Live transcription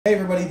Hey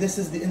everybody, this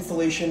is the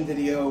installation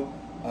video,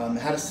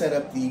 how to set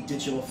up the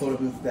digital photo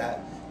booth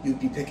that you'd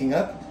be picking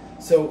up.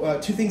 So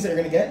two things that you're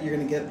going to get. You're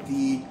going to get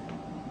the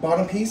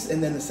bottom piece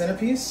and then the center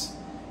piece,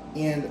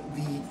 and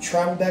the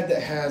travel bag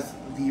that has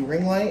the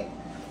ring light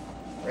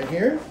right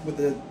here with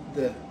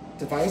the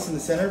device in the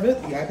center of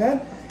it, the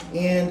iPad,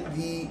 and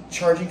the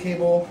charging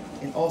cable,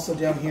 and also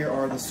down here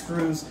are the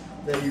screws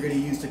that you're going to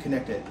use to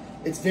connect it.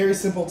 It's very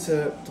simple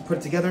to put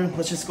it together.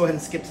 Let's just go ahead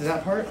and skip to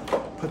that part.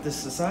 Put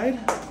this aside.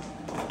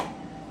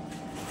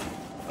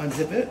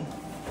 Unzip it,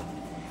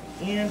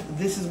 and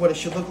this is what it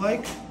should look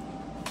like,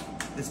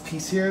 this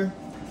piece here.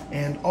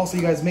 And also,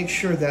 you guys, make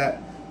sure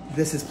that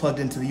this is plugged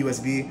into the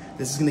USB.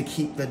 This is going to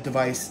keep the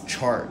device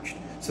charged,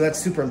 so that's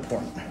super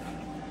important.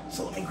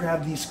 So let me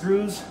grab these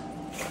screws.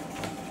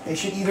 They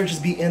should either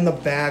just be in the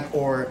bag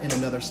or in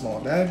another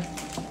smaller bag.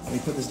 Let me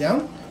put this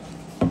down.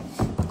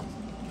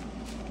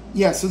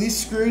 Yeah, so these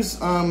screws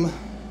could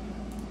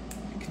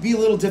be a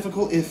little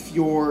difficult if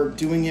you're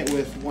doing it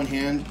with one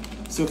hand.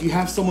 So if you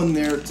have someone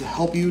there to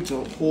help you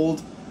to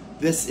hold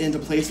this into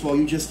place while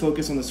you just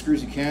focus on the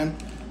screws, you can.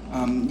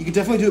 You can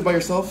definitely do it by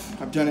yourself.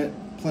 I've done it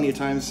plenty of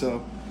times,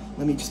 so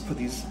let me just put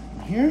these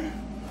in here.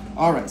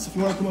 All right, so if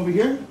you want to come over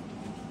here,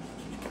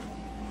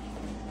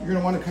 you're going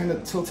to want to kind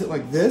of tilt it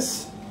like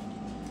this.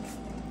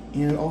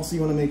 And also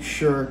you want to make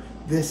sure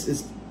this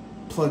is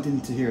plugged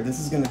into here. This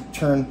is going to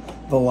turn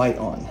the light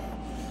on.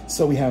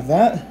 So we have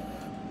that.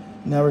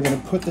 Now we're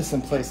going to put this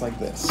in place like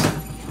this.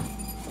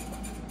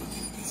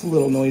 It's a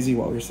little noisy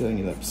while we're setting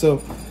it up.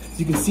 So as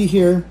you can see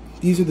here,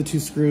 these are the two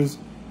screws.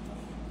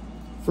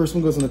 First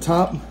one goes on the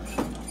top.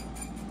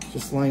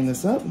 Just line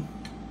this up.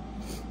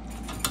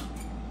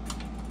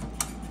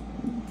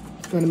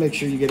 Trying to make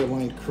sure you get it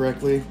lined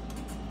correctly.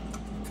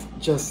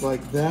 Just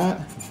like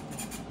that.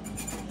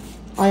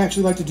 I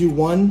actually like to do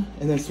one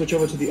and then switch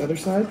over to the other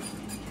side.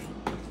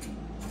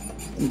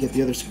 And get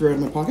the other screw out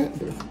of my pocket.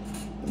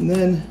 And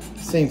then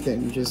same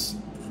thing, you just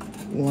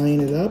line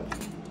it up.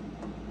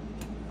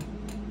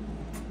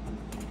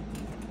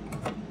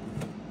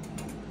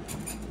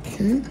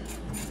 And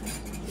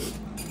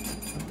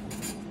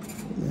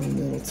then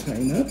that'll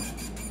tighten up.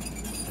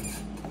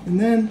 And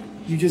then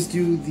you just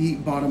do the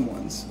bottom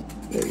ones.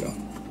 There you go.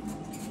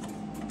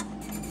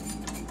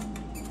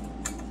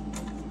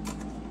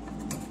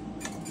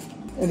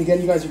 And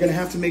again, you guys are going to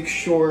have to make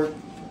sure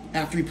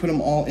after you put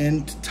them all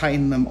in to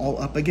tighten them all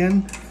up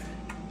again.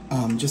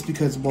 Just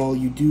because while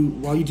you do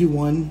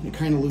one, it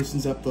kind of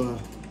loosens up the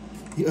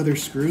other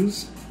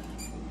screws.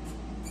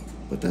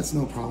 But that's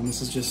no problem.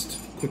 This is just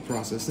a quick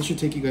process. This should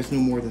take you guys no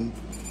more than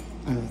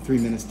 3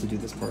 minutes to do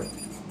this part.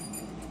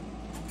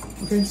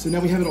 Okay, so now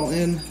we have it all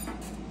in.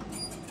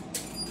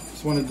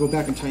 Just want to go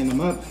back and tighten them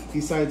up.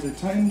 These sides are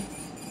tightened,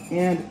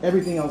 and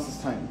everything else is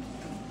tightened.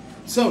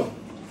 So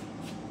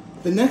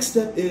the next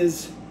step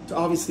is to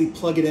obviously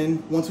plug it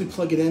in. Once we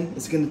plug it in,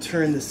 it's going to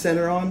turn the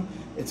center on.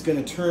 It's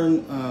going to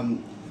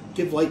turn,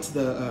 give light to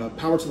the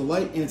power to the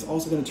light, and it's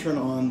also going to turn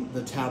on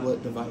the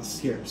tablet device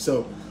here.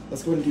 So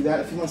let's go ahead and do that.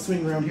 If you want to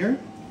swing around here.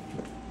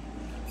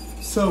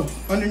 So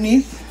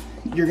underneath,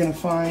 you're going to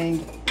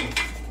find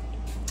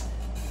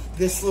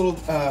this little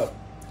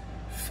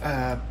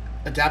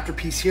adapter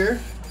piece here,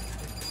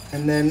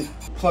 and then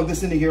plug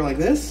this into here like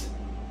this.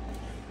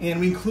 And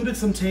we included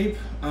some tape.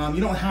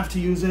 You don't have to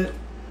use it,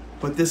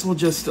 but this will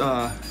just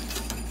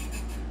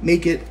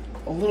make it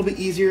a little bit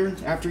easier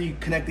after you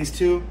connect these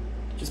two.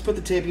 Just put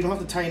the tape. You don't have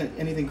to tighten it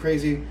anything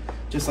crazy,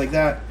 just like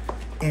that.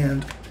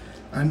 And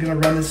I'm going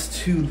to run this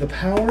to the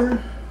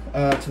power,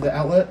 to the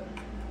outlet.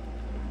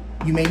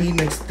 You may need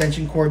an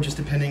extension cord just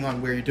depending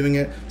on where you're doing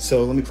it.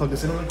 So let me plug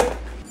this in real quick.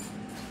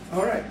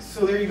 All right,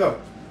 so there you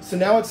go. So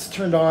now it's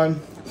turned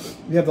on.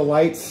 We have the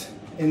lights.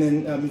 And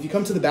then if you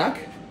come to the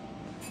back,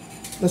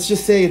 let's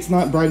just say it's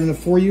not bright enough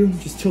for you.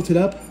 Just tilt it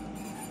up.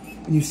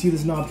 And you see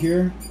this knob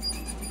here.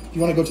 If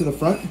you want to go to the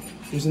front,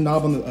 there's a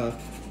knob on the,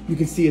 you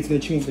can see it's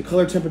going to change the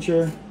color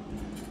temperature.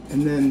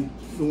 And then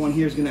the one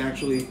here is going to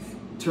actually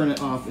turn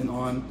it off and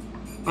on.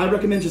 I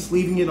recommend just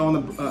leaving it on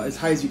the, as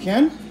high as you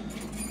can.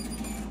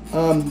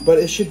 But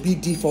it should be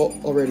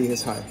default already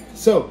as high.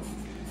 So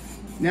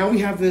now we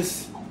have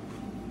this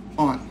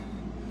on.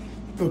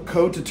 The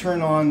code to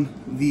turn on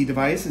the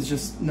device is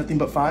just nothing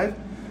but 5.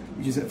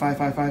 You just hit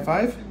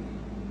 5555.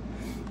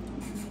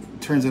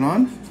 Turns it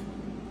on.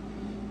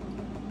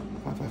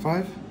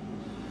 555.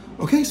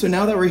 Okay, so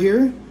now that we're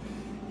here,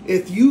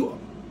 if you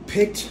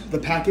picked the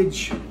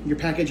package, your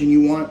package, and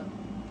you want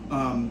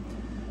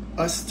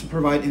us to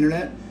provide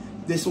internet,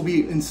 this will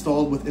be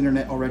installed with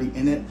internet already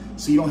in it,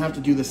 so you don't have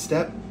to do this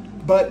step.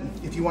 But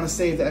if you want to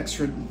save the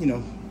extra,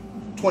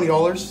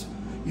 $20,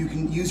 you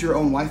can use your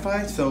own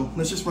Wi-Fi. So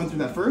let's just run through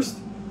that first.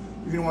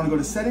 You're going to want to go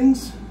to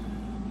settings,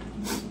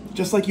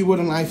 just like you would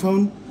on an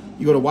iPhone.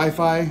 You go to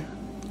Wi-Fi,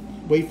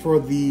 wait for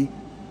the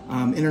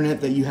internet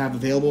that you have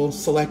available,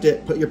 select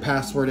it, put your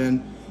password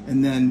in,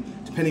 and then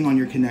depending on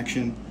your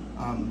connection,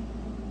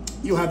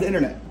 you'll have the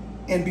internet.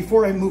 And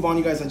before I move on,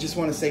 you guys, I just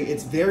want to say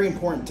it's very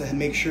important to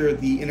make sure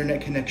the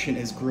internet connection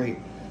is great.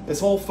 This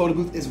whole photo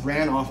booth is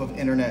ran off of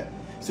internet.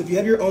 So if you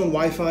have your own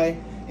Wi-Fi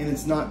and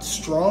it's not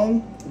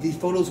strong, the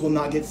photos will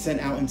not get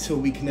sent out until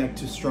we connect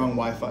to strong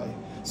Wi-Fi.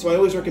 So I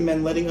always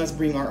recommend letting us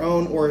bring our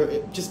own, or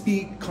just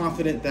be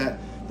confident that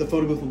the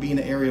photo booth will be in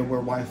an area where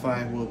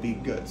Wi-Fi will be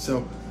good.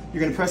 So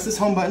you're gonna press this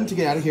home button to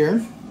get out of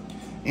here,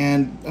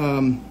 and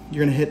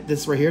you're gonna hit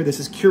this right here. This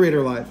is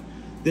Curator Live.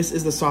 This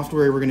is the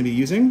software we're gonna be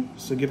using,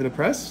 so give it a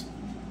press.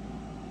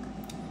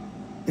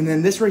 And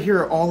then this right here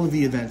are all of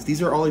the events.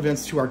 These are all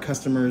events to our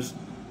customers'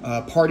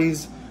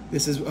 parties.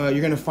 This is,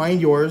 you're gonna find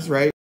yours,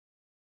 right?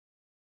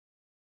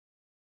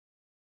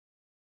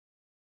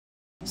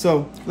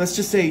 So let's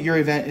just say your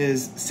event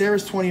is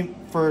Sarah's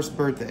 21st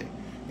birthday.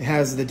 It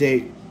has the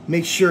date.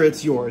 Make sure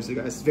it's yours, you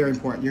guys. It's very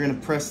important. You're gonna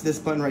press this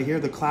button right here,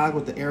 the cloud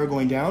with the arrow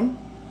going down.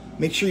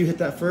 Make sure you hit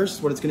that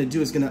first. What it's gonna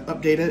do is gonna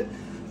update it.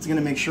 It's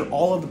gonna make sure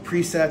all of the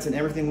presets and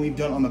everything we've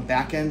done on the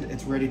back end,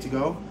 it's ready to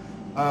go.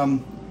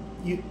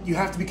 You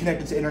have to be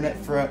connected to internet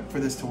for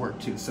this to work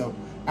too. So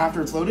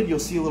after it's loaded, you'll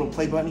see a little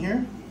play button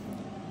here.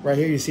 Right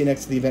here, you see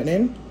next to the event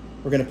name.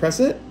 We're gonna press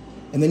it,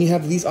 and then you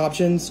have these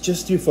options.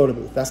 Just do photo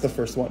booth. That's the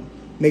first one.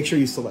 Make sure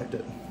you select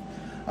it.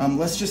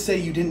 Let's just say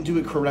you didn't do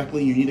it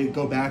correctly. You need to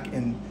go back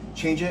and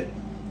change it.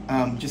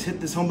 Just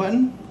hit this home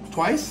button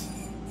twice,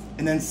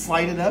 and then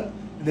slide it up,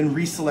 and then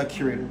reselect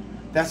Curator.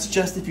 That's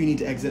just if you need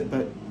to exit,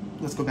 but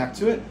let's go back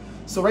to it.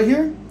 So right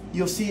here,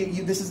 you'll see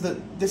this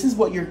is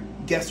what your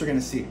guests are gonna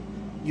see.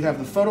 You have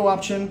the photo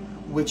option,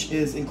 which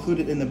is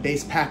included in the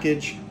base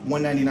package,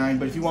 $199.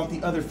 But if you want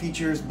the other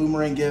features,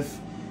 boomerang GIF,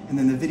 and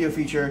then the video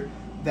feature,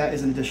 that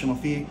is an additional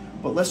fee.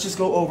 But let's just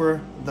go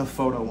over the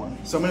photo one.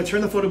 So I'm gonna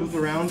turn the photo booth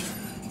around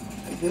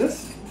like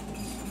this.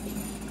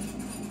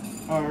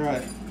 All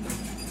right.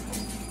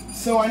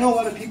 So I know a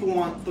lot of people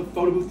want the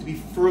photo booth to be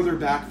further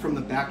back from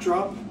the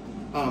backdrop.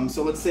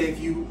 So let's say if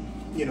you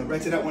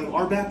rented out one of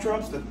our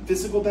backdrops, the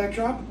physical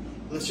backdrop,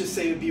 let's just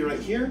say it would be right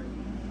here.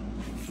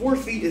 4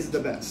 feet is the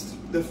best.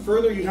 The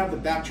further you have the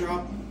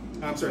backdrop,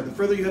 the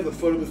further you have the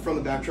photo booth from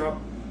the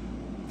backdrop,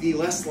 the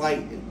less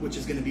light which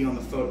is gonna be on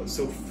the photo.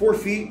 So 4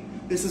 feet,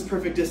 this is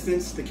perfect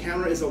distance. The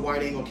camera is a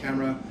wide angle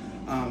camera.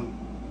 Come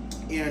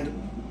here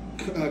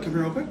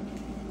real quick.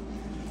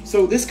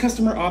 So this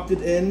customer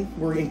opted in,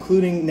 we're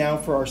including now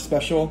for our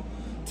special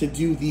to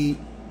do the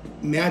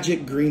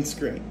magic green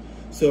screen.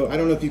 So I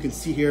don't know if you can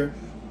see here,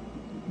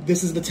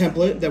 this is the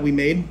template that we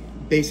made,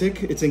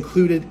 basic. It's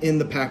included in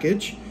the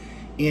package.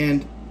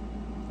 And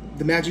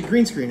the magic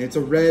green screen, it's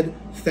a red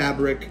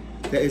fabric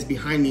that is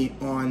behind me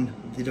on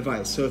the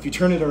device. So if you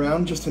turn it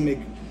around just to make,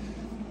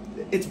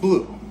 it's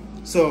blue.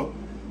 So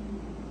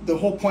the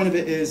whole point of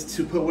it is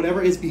to put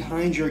whatever is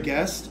behind your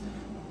guest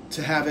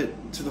to have it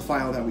to the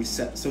file that we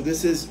set. So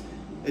this is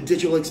a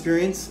digital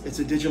experience, it's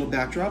a digital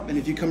backdrop. And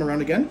if you come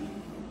around again,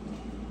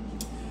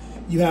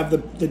 you have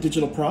the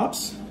digital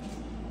props.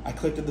 I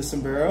clicked at the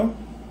sombrero,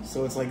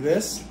 so it's like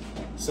this.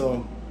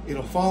 So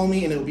it'll follow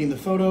me and it'll be in the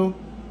photo.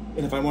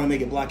 And if I want to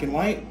make it black and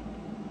white,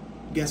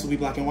 guess will be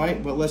black and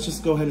white, but let's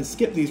just go ahead and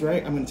skip these,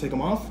 right? I'm going to take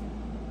them off.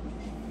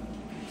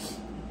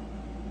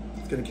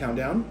 It's going to count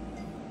down.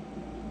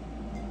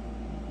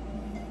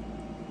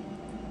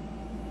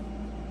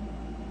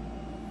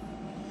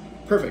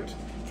 Perfect.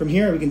 From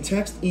here, we can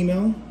text,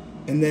 email,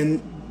 and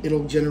then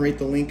it'll generate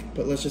the link,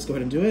 but let's just go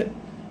ahead and do it.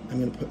 I'm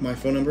going to put my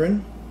phone number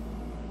in.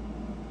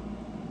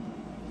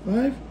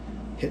 5,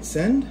 hit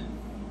send.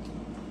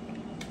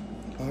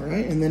 All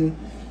right, and then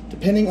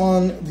depending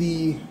on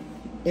the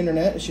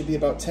internet, it should be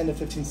about 10 to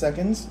 15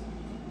 seconds.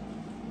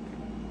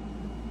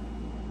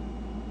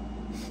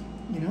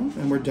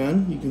 And we're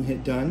done. You can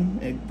hit done.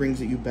 It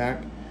brings you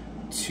back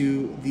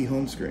to the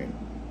home screen.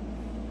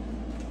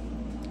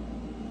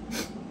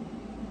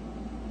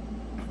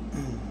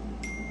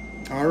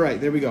 All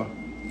right, there we go.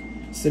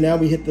 So now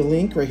we hit the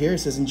link right here. It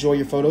says enjoy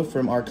your photo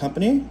from our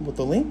company with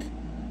the link.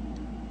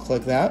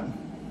 Click that.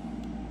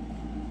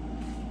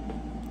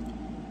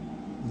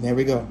 And there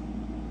we go.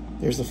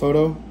 There's the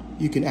photo.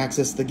 You can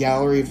access the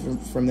gallery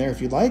from there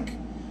if you'd like,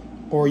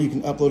 or you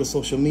can upload to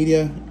social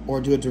media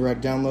or do a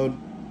direct download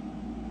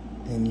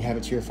and you have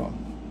it to your phone.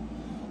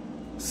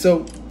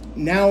 So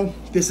now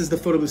this is the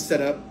photo booth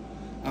set up.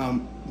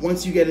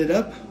 Once you get it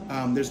up,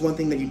 there's one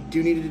thing that you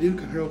do need to do.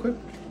 Come here real quick.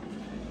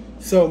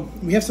 So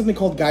we have something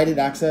called guided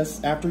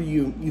access. After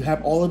you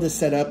have all of this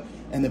set up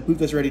and the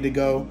booth is ready to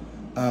go,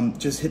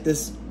 just hit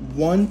this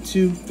 1,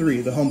 2,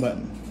 3, the home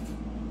button.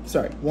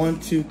 Sorry, 1,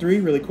 2, 3,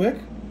 really quick.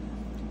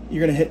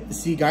 You're gonna hit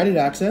see guided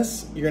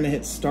access. You're gonna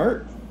hit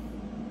start.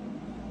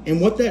 And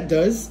what that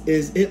does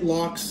is it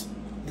locks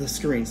the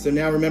screen. So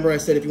now remember I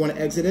said if you wanna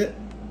exit it,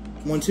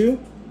 1, 2,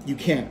 you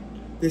can't.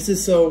 This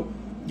is so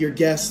your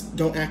guests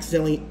don't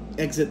accidentally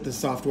exit the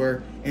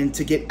software. And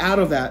to get out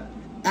of that,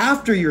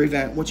 after your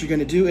event, what you're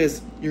gonna do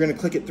is you're gonna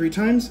click it 3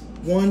 times,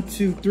 1,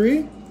 2,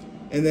 3.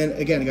 And then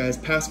again, guys,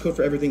 passcode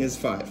for everything is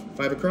 5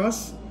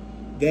 across.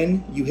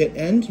 Then you hit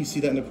end, you see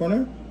that in the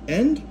corner,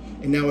 end,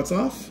 and now it's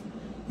off.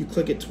 You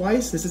click it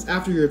twice. This is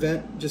after your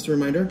event, just a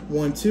reminder,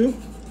 1, 2.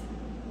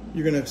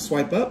 You're gonna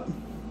swipe up.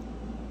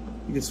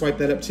 You can swipe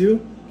that up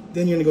too.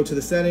 Then you're gonna go to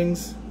the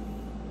settings.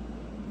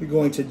 You're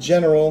going to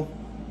general,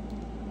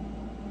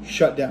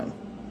 shut down.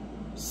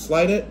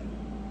 slide it.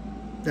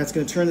 That's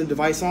going to turn the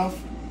device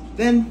off.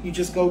 Then you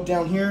just go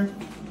down here,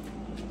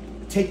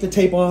 take the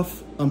tape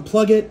off,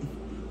 unplug it,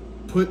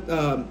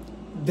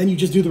 then you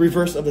just do the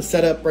reverse of the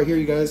setup right here,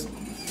 you guys.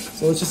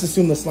 So let's just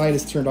assume the slide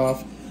is turned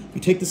off.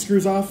 You take the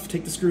screws off,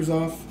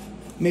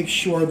 make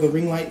sure the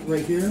ring light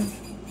right here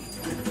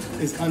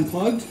is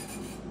unplugged.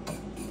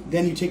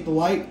 Then you take the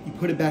light, you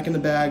put it back in the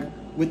bag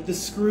with the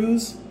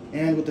screws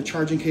and with the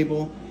charging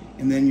cable,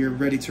 and then you're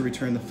ready to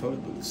return the photo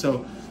booth.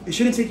 So it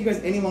shouldn't take you guys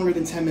any longer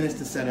than 10 minutes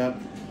to set up.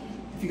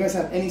 If you guys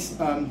have any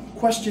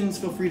questions,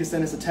 feel free to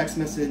send us a text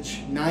message,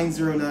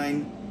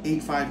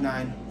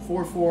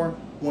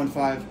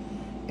 909-859-4415.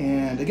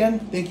 And again,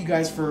 thank you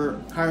guys for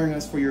hiring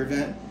us for your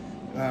event.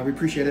 We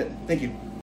appreciate it. Thank you.